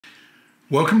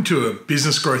Welcome to a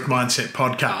Business Growth Mindset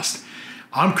podcast.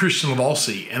 I'm Kristian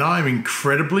Livolsi and I'm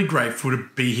incredibly grateful to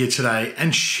be here today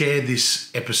and share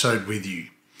this episode with you.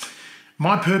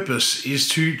 My purpose is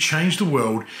to change the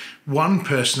world one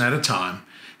person at a time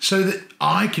so that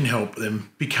I can help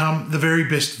them become the very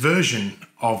best version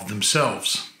of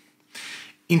themselves.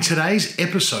 In today's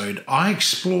episode, I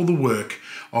explore the work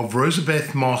of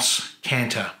Rosabeth Moss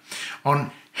Kanter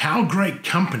on how great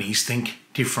companies think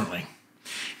differently.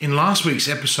 In last week's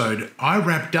episode, I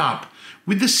wrapped up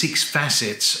with the 6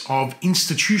 facets of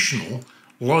institutional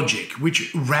logic,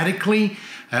 which radically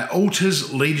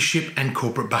alters leadership and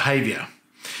corporate behaviour.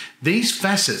 These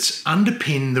facets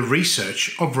underpin the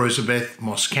research of Rosabeth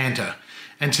Moss Kanter,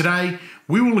 and today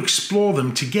we will explore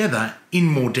them together in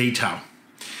more detail.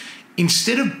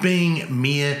 Instead of being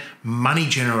mere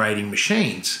money-generating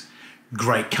machines,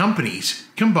 great companies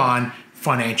combine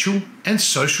financial and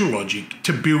social logic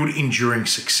to build enduring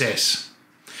success.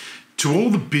 To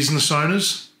all the business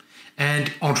owners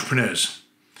and entrepreneurs,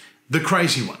 the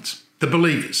crazy ones, the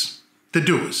believers, the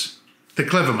doers, the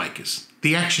clever makers,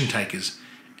 the action takers,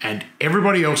 and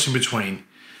everybody else in between,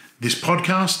 this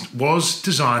podcast was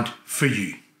designed for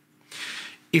you.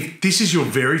 If this is your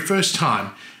very first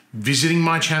time visiting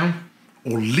my channel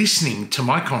or listening to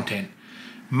my content,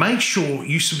 make sure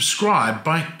you subscribe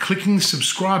by clicking the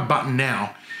subscribe button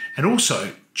now, and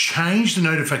also change the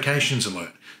notifications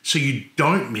alert so you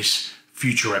don't miss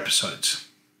future episodes.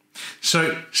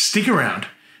 So stick around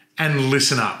and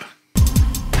listen up.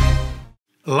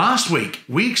 Last week,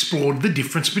 we explored the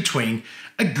difference between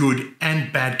a good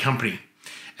and bad company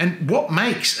and what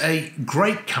makes a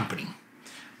great company.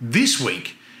 This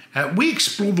week, we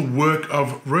explore the work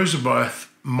of Rosabeth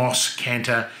Moss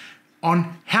Kanter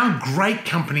on how great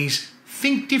companies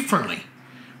think differently.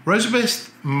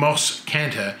 Rosabeth Moss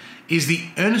Kanter is the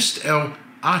Ernest L.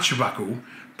 Archibald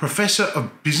Professor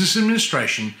of Business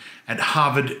Administration at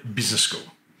Harvard Business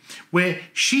School, where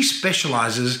she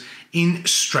specializes in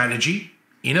strategy,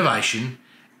 innovation,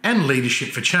 and leadership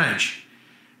for change.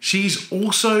 She's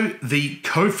also the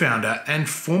co-founder and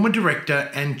former director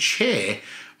and chair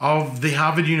of the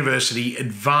Harvard University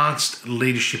Advanced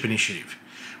Leadership Initiative,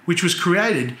 which was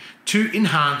created to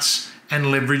enhance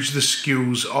and leverage the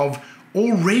skills of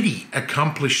already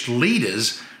accomplished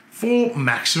leaders for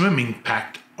maximum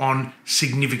impact on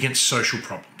significant social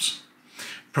problems.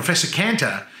 Professor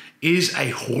Kanter is a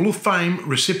Hall of Fame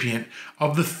recipient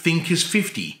of the Thinkers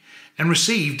 50 and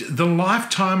received the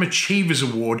Lifetime Achievers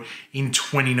Award in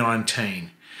 2019.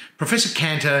 Professor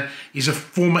Kanter is a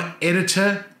former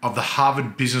editor of the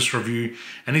Harvard Business Review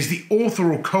and is the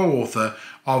author or co-author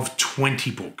of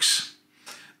 20 books.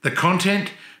 The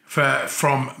content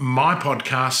from my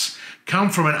podcasts come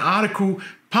from an article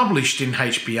published in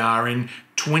HBR in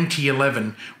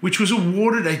 2011, which was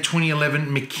awarded a 2011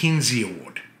 McKinsey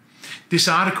Award. This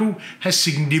article has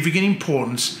significant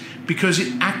importance because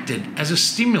it acted as a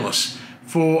stimulus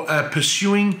for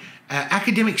pursuing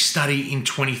academic study in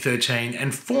 2013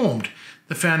 and formed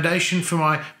the foundation for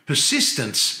my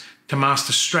persistence to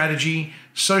master strategy,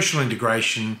 social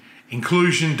integration,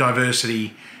 inclusion,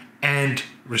 diversity, and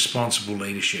responsible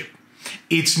leadership.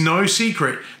 It's no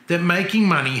secret that making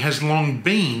money has long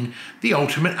been the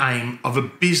ultimate aim of a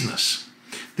business.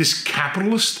 This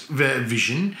capitalist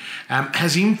vision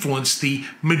has influenced the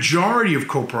majority of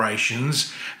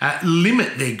corporations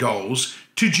limit their goals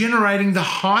to generating the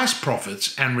highest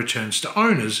profits and returns to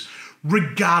owners,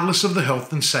 regardless of the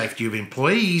health and safety of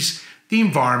employees, the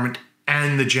environment,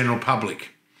 and the general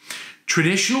public.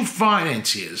 Traditional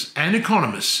financiers and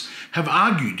economists have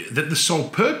argued that the sole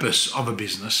purpose of a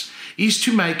business is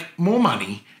to make more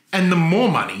money, and the more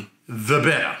money, the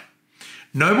better.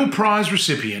 Nobel Prize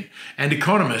recipient and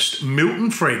economist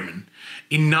Milton Friedman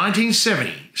in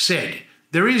 1970 said,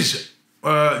 there is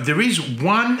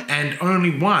one and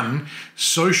only one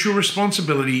social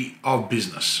responsibility of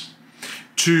business: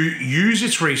 to use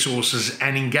its resources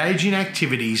and engage in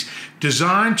activities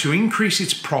designed to increase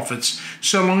its profits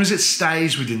so long as it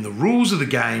stays within the rules of the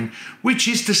game, which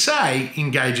is to say,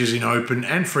 engages in open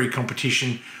and free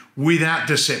competition without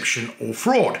deception or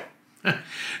fraud.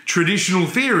 Traditional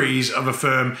theories of a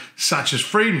firm such as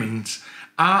Friedman's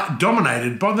are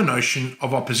dominated by the notion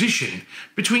of opposition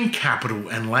between capital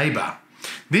and labour.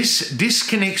 This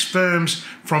disconnects firms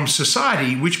from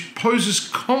society, which poses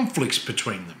conflicts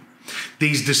between them.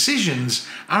 These decisions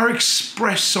are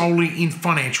expressed solely in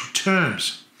financial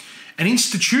terms. An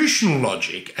institutional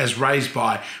logic, as raised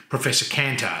by Professor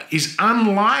Kanter, is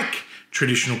unlike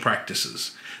traditional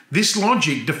practices. This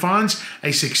logic defines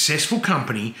a successful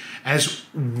company as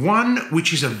one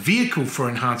which is a vehicle for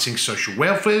enhancing social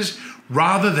welfare,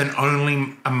 rather than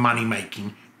only a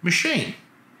money-making machine.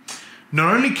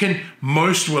 Not only can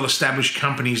most well-established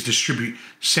companies distribute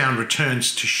sound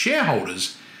returns to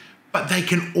shareholders, but they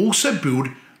can also build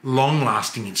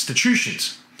long-lasting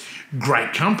institutions.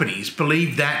 Great companies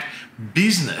believe that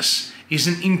business is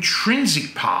an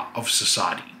intrinsic part of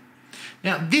society.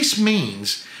 Now, this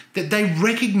means that they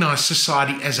recognize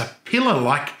society as a pillar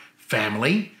like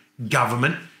family,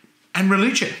 government, and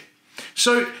religion.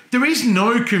 So there is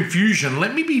no confusion.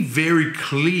 Let me be very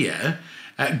clear.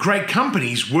 Great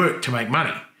companies work to make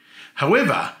money.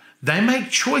 However, they make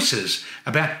choices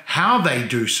about how they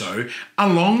do so.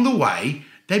 Along the way,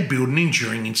 they build an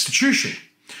enduring institution.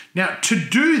 Now, to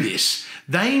do this,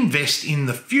 they invest in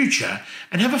the future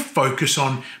and have a focus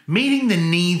on meeting the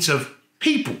needs of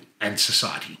people and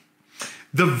society.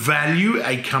 The value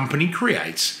a company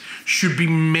creates should be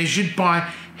measured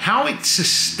by how it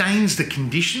sustains the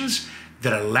conditions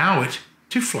that allow it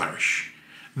to flourish.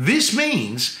 This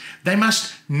means they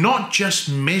must not just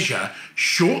measure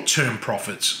short-term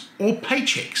profits or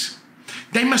paychecks.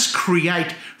 They must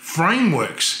create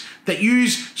frameworks that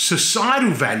use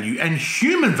societal value and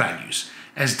human values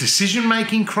as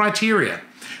decision-making criteria.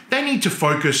 They need to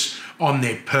focus on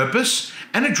their purpose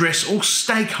and address all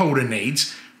stakeholder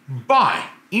needs by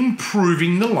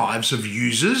improving the lives of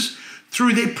users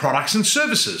through their products and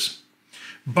services,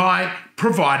 by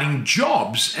providing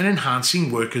jobs and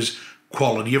enhancing workers'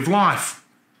 quality of life,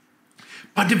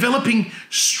 by developing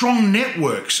strong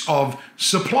networks of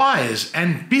suppliers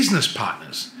and business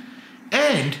partners,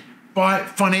 and by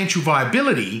financial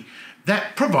viability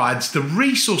that provides the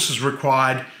resources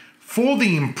required for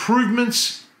the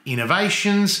improvements,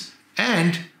 innovations,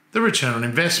 and the return on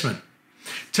investment.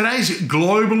 Today's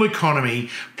global economy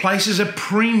places a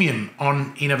premium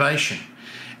on innovation,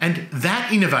 and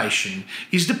that innovation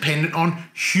is dependent on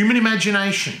human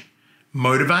imagination,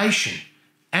 motivation,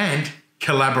 and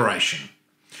collaboration.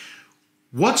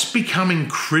 What's becoming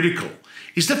critical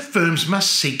is that firms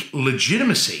must seek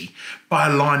legitimacy by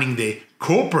aligning their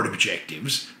corporate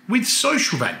objectives with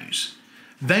social values.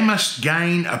 They must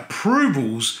gain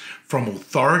approvals from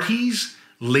authorities,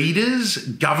 leaders,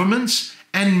 governments,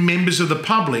 and members of the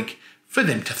public for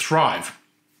them to thrive.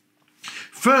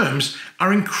 Firms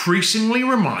are increasingly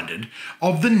reminded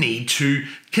of the need to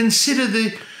consider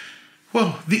the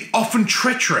often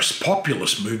treacherous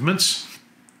populist movements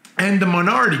and the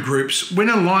minority groups when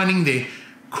aligning their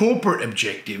corporate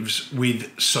objectives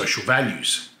with social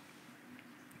values.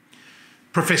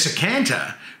 Professor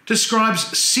Kanter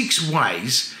describes 6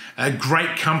 ways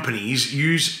great companies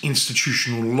use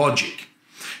institutional logic.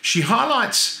 She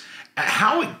highlights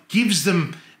how it gives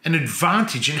them an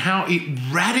advantage and how it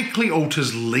radically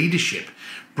alters leadership,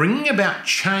 bringing about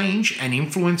change and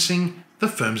influencing the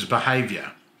firm's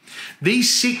behaviour.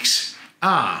 These 6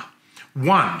 are: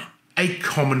 1. A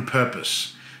common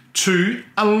purpose. 2.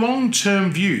 A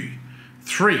long-term view.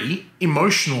 3.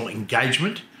 Emotional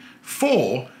engagement.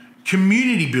 4.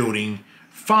 Community building.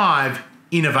 5.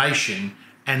 Innovation.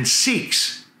 And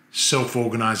 6.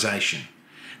 Self-organisation.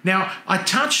 Now, I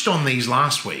touched on these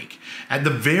last week at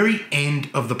the very end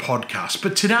of the podcast,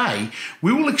 but today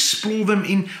we will explore them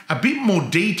in a bit more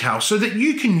detail so that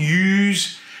you can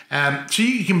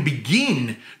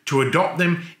begin to adopt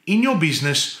them in your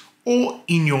business or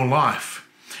in your life.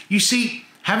 You see,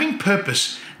 having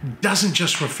purpose doesn't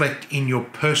just reflect in your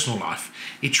personal life,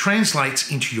 it translates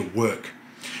into your work.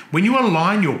 When you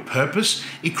align your purpose,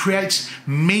 it creates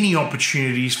many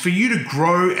opportunities for you to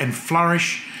grow and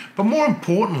flourish, but more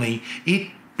importantly,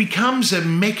 it becomes a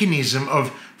mechanism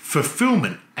of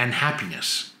fulfillment and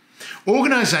happiness.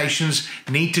 Organisations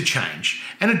need to change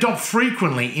and adopt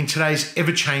frequently in today's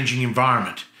ever-changing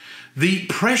environment. The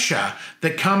pressure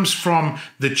that comes from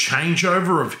the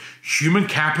changeover of human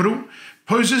capital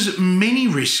poses many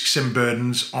risks and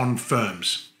burdens on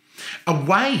firms. A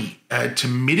way to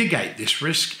mitigate this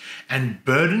risk and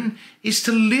burden is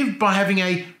to live by having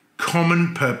a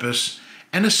common purpose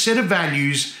and a set of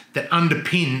values that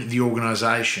underpin the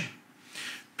organisation.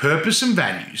 Purpose and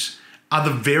values are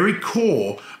the very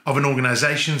core of an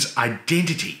organisation's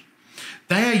identity.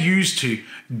 They are used to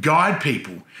guide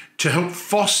people, to help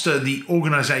foster the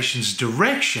organisation's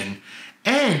direction,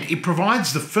 and it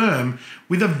provides the firm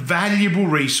with a valuable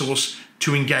resource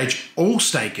to engage all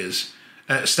stakeholders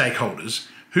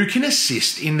who can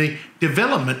assist in the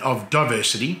development of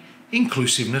diversity,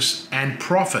 inclusiveness, and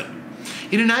profit.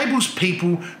 It enables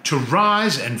people to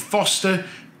rise and foster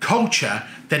culture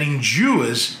that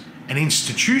endures and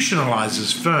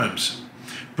institutionalizes firms.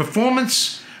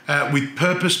 Performance with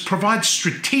purpose provides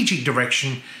strategic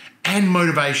direction and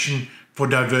motivation for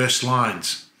diverse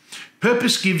lines.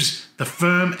 Purpose gives the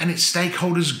firm and its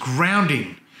stakeholders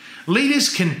grounding. Leaders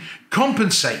can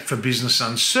compensate for business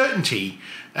uncertainty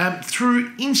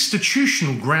through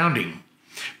institutional grounding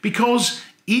because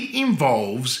it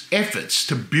involves efforts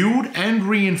to build and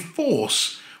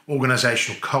reinforce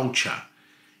organizational culture.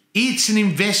 It's an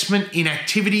investment in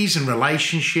activities and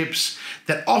relationships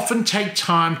that often take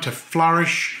time to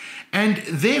flourish, and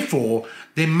therefore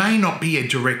there may not be a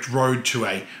direct road to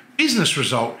a business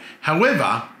result.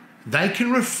 However, they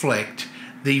can reflect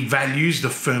the values the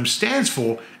firm stands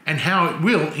for and how it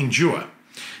will endure.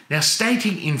 Now,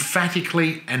 stating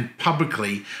emphatically and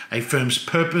publicly a firm's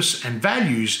purpose and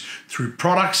values through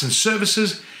products and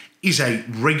services is a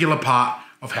regular part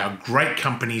of how great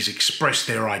companies express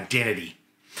their identity.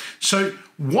 So,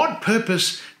 what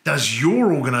purpose does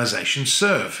your organization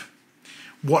serve?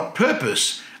 What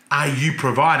purpose are you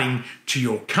providing to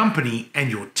your company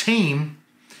and your team?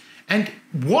 And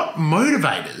what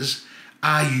motivators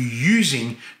are you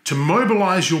using to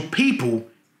mobilize your people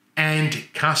and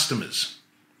customers?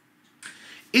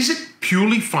 Is it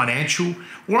purely financial,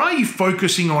 or are you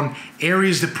focusing on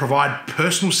areas that provide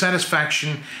personal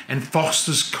satisfaction and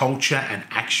fosters culture and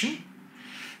action?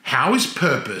 How is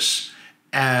purpose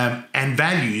and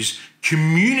values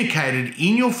communicated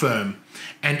in your firm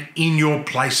and in your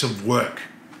place of work?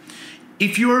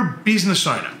 If you're a business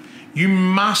owner, you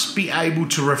must be able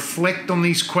to reflect on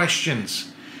these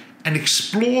questions and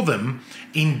explore them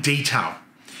in detail.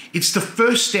 It's the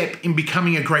first step in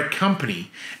becoming a great company,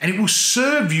 and it will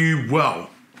serve you well.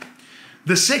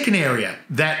 The second area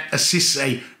that assists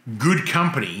a good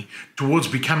company towards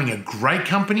becoming a great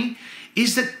company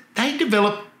is that they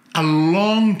develop a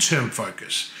long-term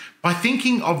focus. By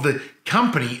thinking of the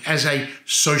company as a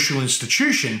social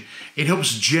institution, it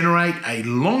helps generate a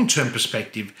long-term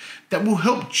perspective that will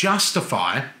help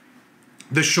justify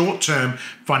the short-term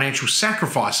financial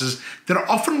sacrifices that are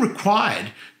often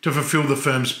required to fulfill the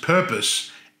firm's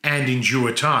purpose and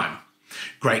endure time.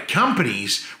 Great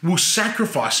companies will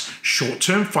sacrifice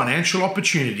short-term financial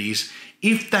opportunities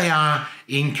if they are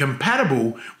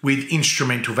incompatible with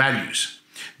instrumental values.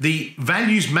 The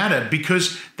values matter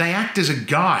because they act as a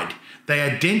guide. They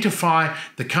identify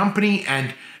the company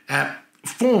and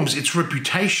forms its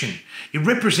reputation. It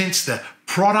represents the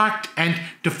product and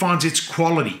defines its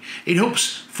quality. It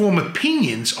helps form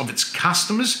opinions of its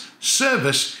customers,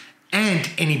 service, and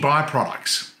any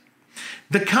byproducts.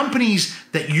 The companies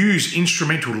that use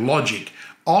instrumental logic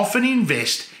often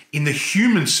invest in the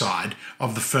human side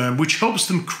of the firm, which helps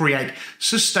them create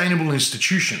sustainable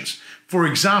institutions. For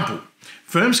example,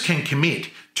 firms can commit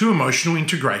to emotional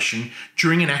integration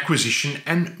during an acquisition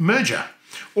and merger,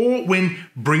 or when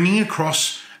bringing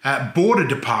across border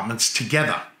departments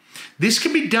together. This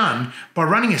can be done by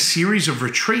running a series of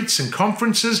retreats and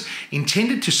conferences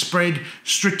intended to spread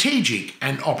strategic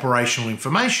and operational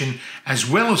information, as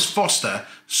well as foster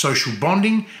social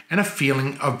bonding and a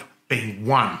feeling of being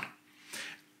one.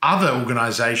 Other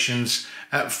organizations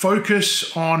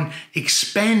focus on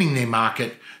expanding their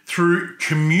market through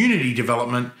community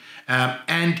development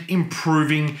and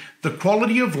improving the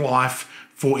quality of life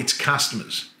for its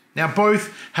customers. Now,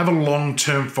 both have a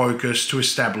long-term focus to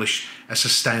establish a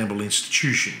sustainable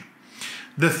institution.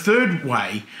 The third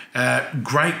way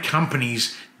great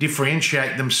companies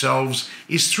differentiate themselves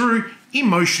is through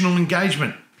emotional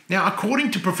engagement. Now,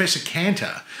 according to Professor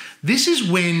Kanter, this is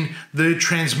when the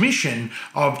transmission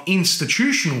of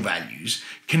institutional values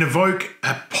can evoke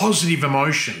positive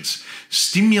emotions,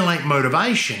 stimulate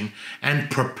motivation, and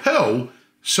propel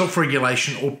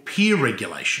self-regulation or peer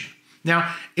regulation.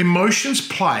 Now, emotions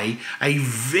play a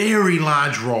very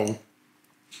large role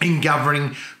in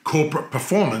governing corporate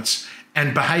performance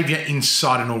and behaviour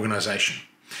inside an organisation.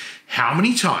 How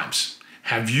many times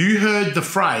have you heard the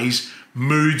phrase,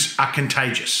 "moods are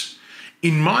contagious"?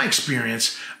 In my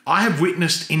experience, I have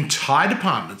witnessed entire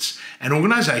departments and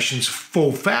organisations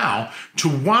fall foul to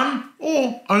one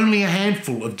or only a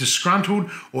handful of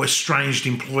disgruntled or estranged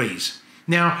employees.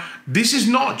 Now, this is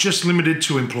not just limited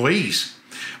to employees.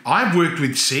 I've worked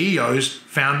with CEOs,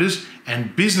 founders,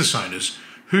 and business owners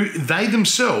who they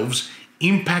themselves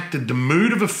impacted the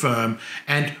mood of a firm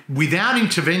and without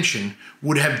intervention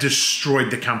would have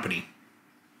destroyed the company.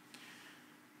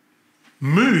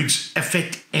 Moods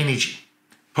affect energy,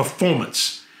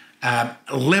 performance,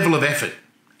 level of effort,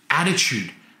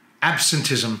 attitude,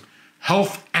 absenteeism,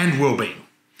 health, and well-being.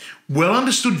 Well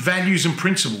understood values and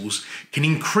principles can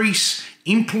increase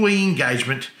employee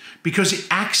engagement because it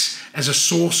acts as a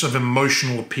source of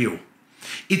emotional appeal.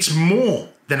 It's more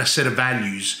than a set of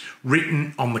values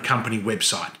written on the company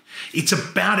website. It's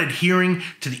about adhering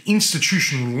to the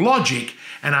institutional logic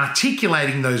and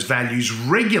articulating those values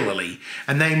regularly,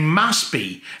 and they must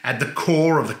be at the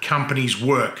core of the company's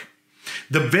work.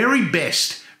 The very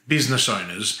best business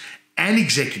owners and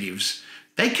executives,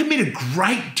 they commit a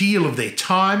great deal of their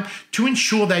time to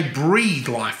ensure they breathe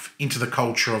life into the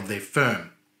culture of their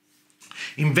firm.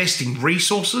 Investing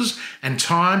resources and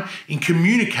time in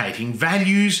communicating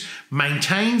values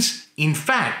maintains, in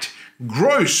fact,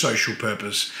 grows social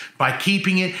purpose by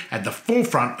keeping it at the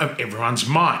forefront of everyone's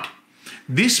mind.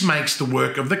 This makes the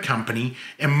work of the company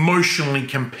emotionally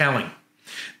compelling.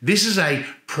 This is a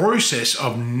process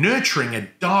of nurturing a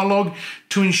dialogue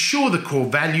to ensure the core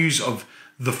values of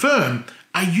the firm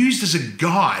are used as a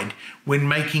guide when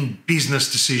making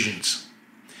business decisions.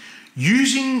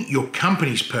 Using your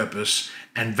company's purpose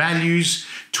and values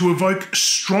to evoke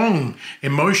strong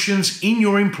emotions in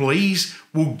your employees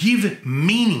will give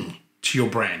meaning to your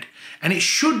brand, and it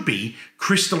should be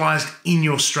crystallized in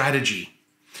your strategy.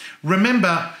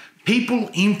 Remember, people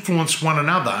influence one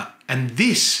another, and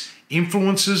this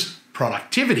influences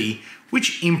productivity,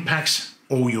 which impacts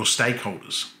all your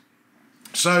stakeholders.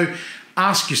 So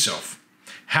ask yourself,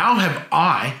 how have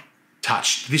I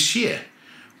touched this year?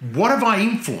 What have I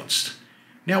influenced?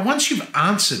 Now, once you've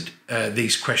answered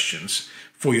these questions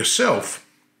for yourself,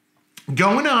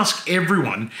 go and ask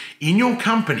everyone in your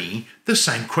company the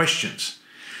same questions.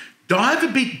 Dive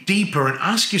a bit deeper and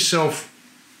ask yourself,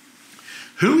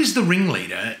 who is the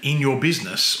ringleader in your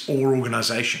business or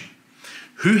organization?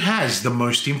 Who has the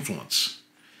most influence?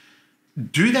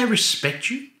 Do they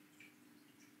respect you?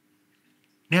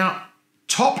 Now,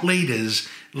 top leaders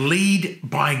lead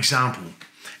by example,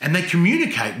 and they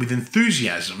communicate with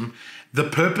enthusiasm the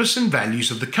purpose and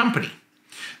values of the company.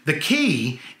 The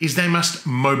key is they must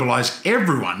mobilize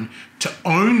everyone to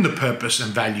own the purpose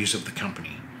and values of the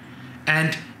company.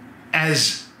 And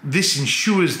as this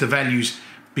ensures the values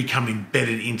become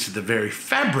embedded into the very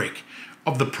fabric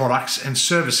of the products and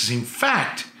services, in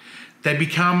fact, they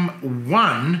become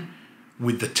one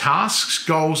with the tasks,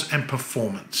 goals, and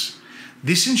performance.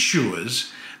 This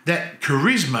ensures that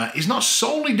charisma is not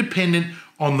solely dependent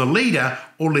on the leader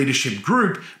or leadership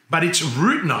group, but it's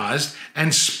routinized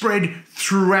and spread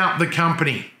throughout the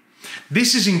company.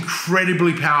 This is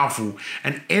incredibly powerful,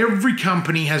 and every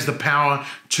company has the power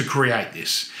to create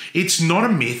this. It's not a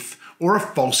myth or a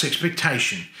false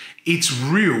expectation. It's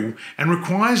real and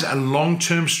requires a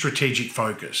long-term strategic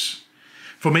focus.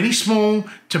 For many small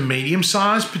to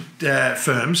medium-sized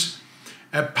firms,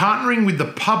 partnering with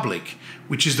the public,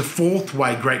 which is the fourth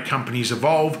way great companies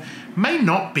evolve, may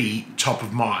not be top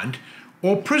of mind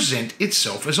or present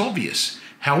itself as obvious.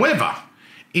 However,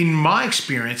 in my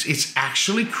experience, it's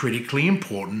actually critically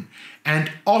important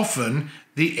and often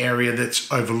the area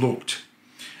that's overlooked.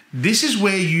 This is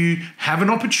where you have an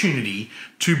opportunity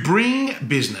to bring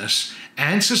business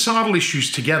and societal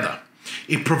issues together.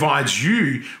 It provides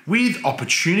you with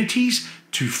opportunities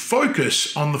to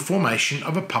focus on the formation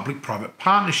of a public-private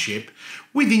partnership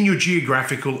within your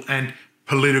geographical and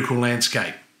political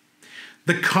landscape.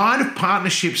 The kind of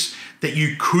partnerships that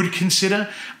you could consider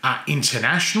are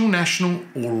international, national,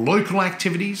 or local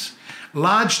activities,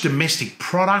 large domestic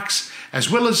products, as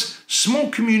well as small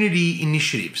community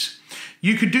initiatives.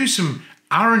 You could do some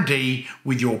R&D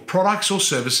with your products or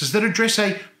services that address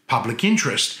a public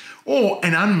interest or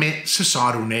an unmet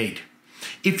societal need.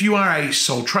 If you are a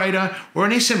sole trader or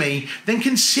an SME, then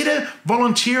consider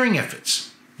volunteering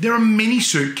efforts. There are many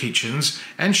soup kitchens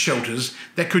and shelters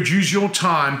that could use your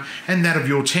time and that of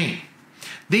your team.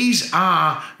 These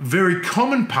are very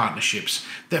common partnerships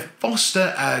that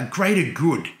foster a greater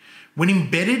good. When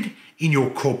embedded in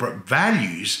your corporate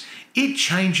values, it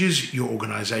changes your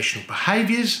organizational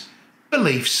behaviors,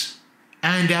 beliefs,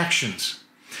 and actions.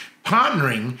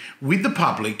 Partnering with the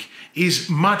public is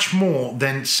much more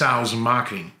than sales and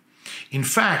marketing. In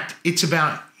fact, it's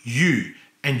about you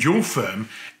and your firm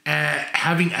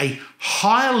having a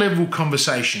higher level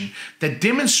conversation that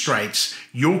demonstrates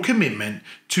your commitment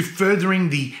to furthering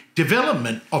the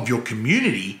development of your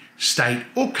community, state,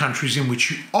 or countries in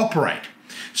which you operate.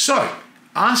 So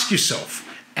ask yourself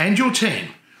and your team,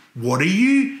 what are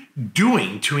you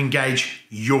doing to engage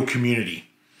your community?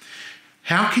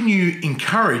 How can you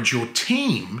encourage your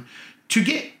team to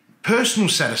get personal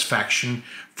satisfaction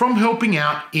from helping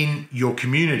out in your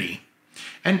community?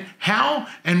 And how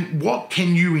and what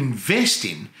can you invest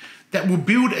in that will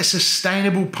build a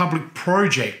sustainable public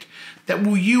project that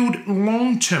will yield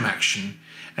long-term action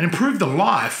and improve the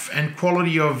life and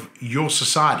quality of your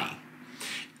society?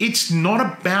 It's not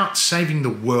about saving the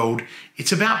world,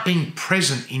 it's about being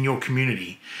present in your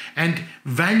community and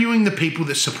valuing the people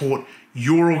that support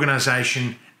your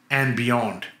organisation and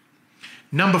beyond.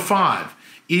 Number 5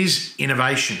 is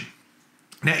innovation.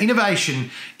 Now,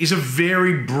 innovation is a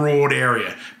very broad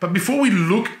area, but before we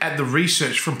look at the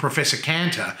research from Professor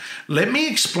Kanter, let me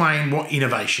explain what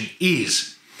innovation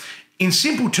is. In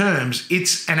simple terms,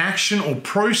 it's an action or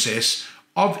process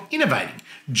of innovating.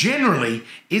 Generally,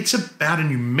 it's about a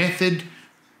new method,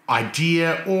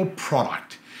 idea, or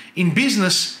product. In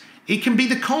business, it can be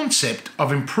the concept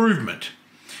of improvement.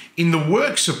 In the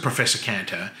works of Professor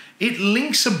Kanter, it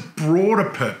links a broader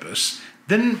purpose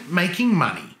than making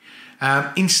money.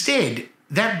 Instead,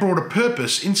 that broader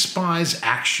purpose inspires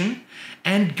action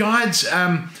and guides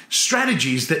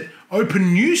strategies that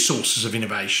open new sources of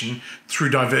innovation through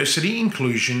diversity,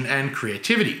 inclusion, and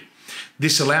creativity.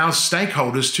 This allows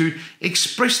stakeholders to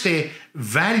express their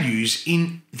values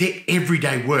in their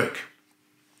everyday work.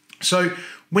 So,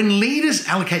 when leaders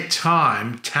allocate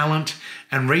time, talent,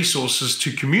 and resources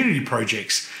to community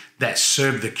projects that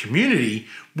serve the community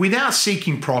without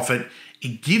seeking profit,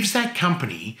 it gives that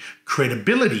company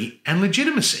credibility and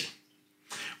legitimacy.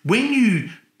 When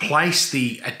you place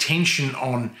the attention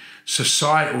on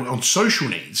society or on social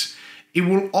needs, it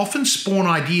will often spawn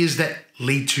ideas that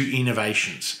lead to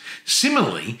innovations.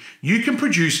 Similarly, you can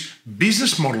produce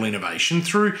business model innovation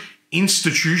through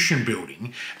institution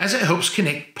building as it helps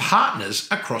connect partners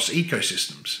across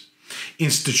ecosystems.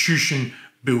 Institution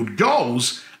build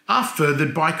goals are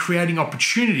furthered by creating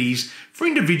opportunities for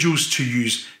individuals to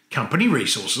use company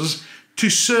resources to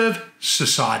serve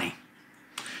society.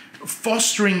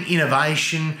 Fostering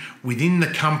innovation within the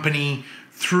company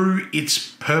through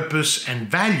its purpose and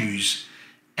values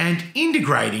and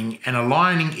integrating and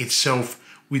aligning itself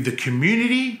with the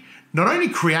community not only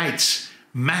creates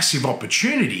massive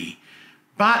opportunity,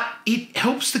 but it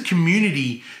helps the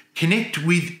community connect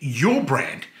with your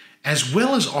brand as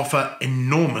well as offer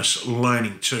enormous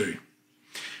learning too.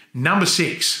 Number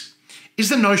 6 is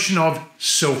the notion of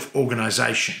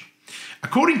self-organisation.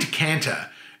 According to Kanter,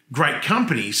 great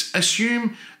companies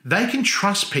assume they can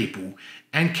trust people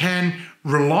and can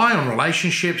rely on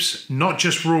relationships, not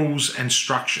just rules and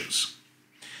structures.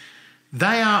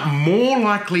 They are more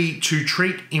likely to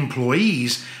treat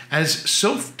employees as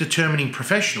self-determining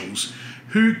professionals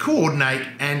who coordinate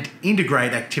and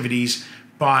integrate activities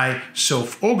by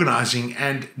self-organising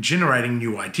and generating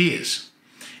new ideas.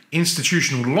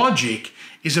 Institutional logic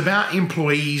is about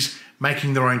employees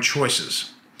making their own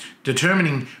choices,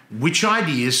 determining which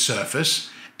ideas surface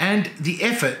and the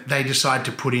effort they decide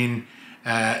to put in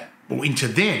or into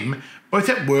them, both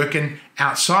at work and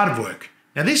outside of work.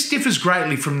 Now, this differs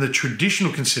greatly from the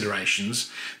traditional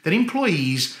considerations that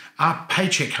employees are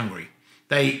paycheck hungry.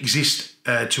 They exist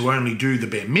to only do the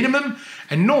bare minimum,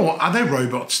 and nor are they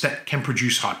robots that can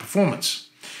produce high performance.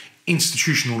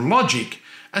 Institutional logic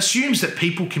assumes that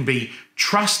people can be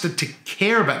trusted to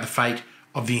care about the fate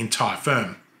of the entire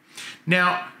firm.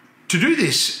 Now, to do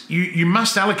this, you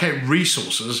must allocate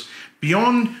resources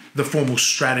beyond the formal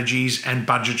strategies and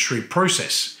budgetary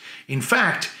process. In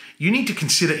fact, you need to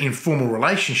consider informal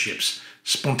relationships,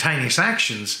 spontaneous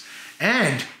actions,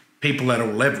 and people at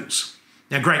all levels.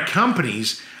 Now, great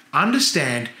companies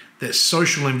understand that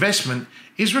social investment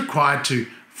is required to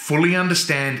fully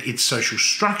understand its social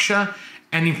structure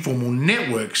and informal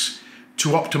networks to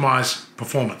optimize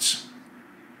performance.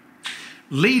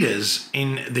 Leaders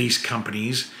in these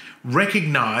companies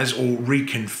recognize or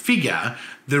reconfigure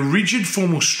the rigid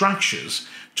formal structures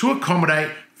to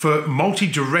accommodate for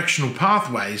multi-directional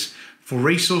pathways for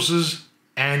resources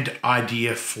and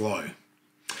idea flow.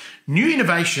 New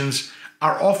innovations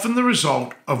are often the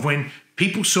result of when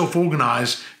people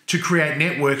self-organize to create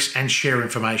networks and share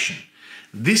information.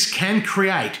 This can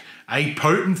create a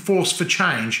potent force for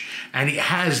change, and it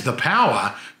has the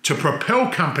power to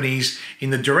propel companies in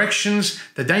the directions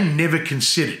that they never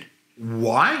considered.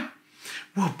 Why?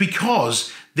 Well,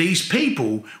 because these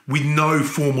people with no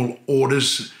formal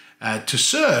orders to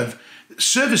serve as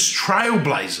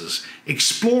trailblazers,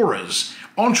 explorers,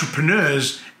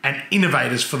 entrepreneurs, and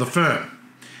innovators for the firm.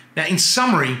 Now, in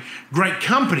summary, great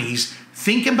companies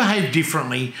think and behave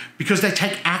differently because they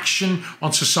take action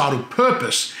on societal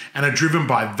purpose and are driven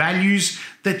by values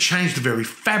that change the very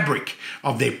fabric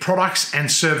of their products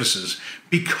and services,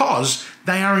 because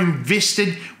they are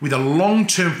invested with a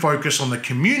long-term focus on the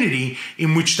community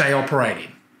in which they operate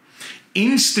in.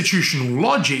 Institutional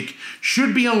logic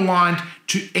should be aligned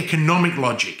to economic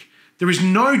logic. There is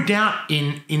no doubt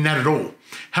in that at all.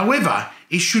 However,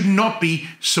 it should not be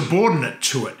subordinate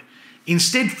to it.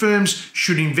 Instead, firms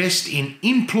should invest in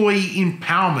employee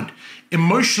empowerment,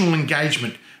 emotional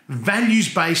engagement,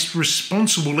 values-based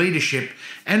responsible leadership,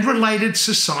 and related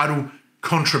societal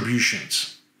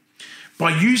contributions.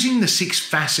 By using the 6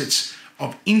 facets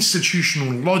of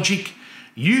institutional logic,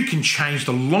 you can change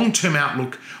the long-term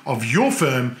outlook of your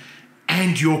firm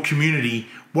and your community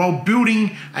while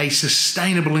building a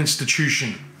sustainable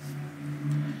institution.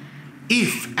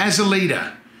 If, as a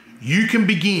leader, you can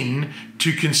begin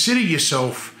to consider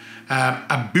yourself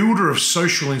a builder of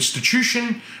social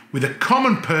institution with a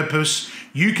common purpose,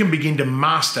 you can begin to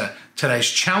master today's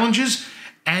challenges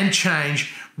and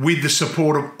change with the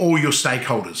support of all your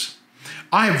stakeholders.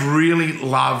 I have really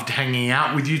loved hanging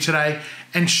out with you today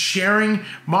and sharing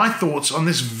my thoughts on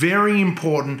this very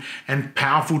important and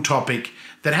powerful topic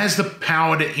that has the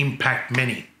power to impact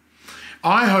many.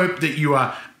 I hope that you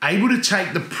are able to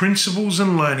take the principles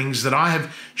and learnings that I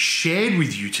have shared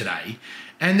with you today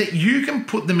and that you can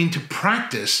put them into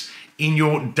practice in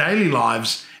your daily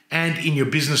lives and in your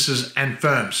businesses and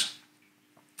firms.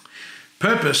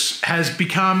 Purpose has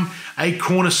become a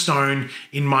cornerstone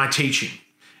in my teaching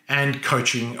and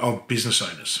coaching of business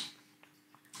owners.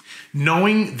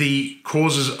 Knowing the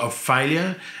causes of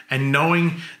failure and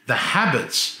knowing the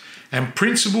habits and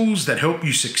principles that help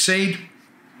you succeed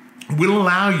will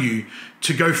allow you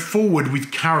to go forward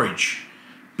with courage.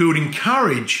 Building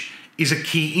courage is a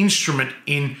key instrument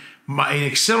in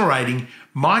accelerating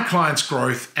my clients'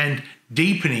 growth and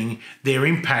deepening their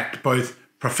impact both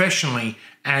professionally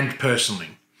and personally.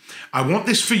 I want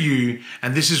this for you,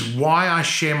 and this is why I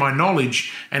share my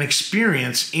knowledge and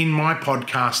experience in my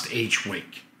podcast each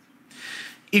week.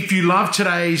 If you love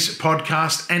today's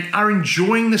podcast and are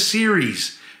enjoying the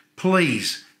series,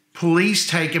 please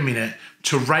take a minute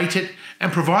to rate it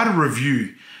and provide a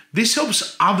review. This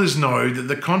helps others know that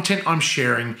the content I'm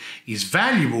sharing is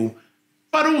valuable,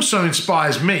 but also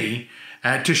inspires me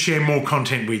to share more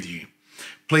content with you.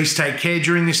 Please take care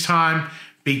during this time,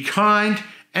 be kind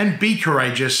and be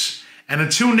courageous, and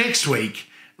until next week,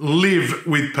 live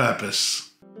with purpose.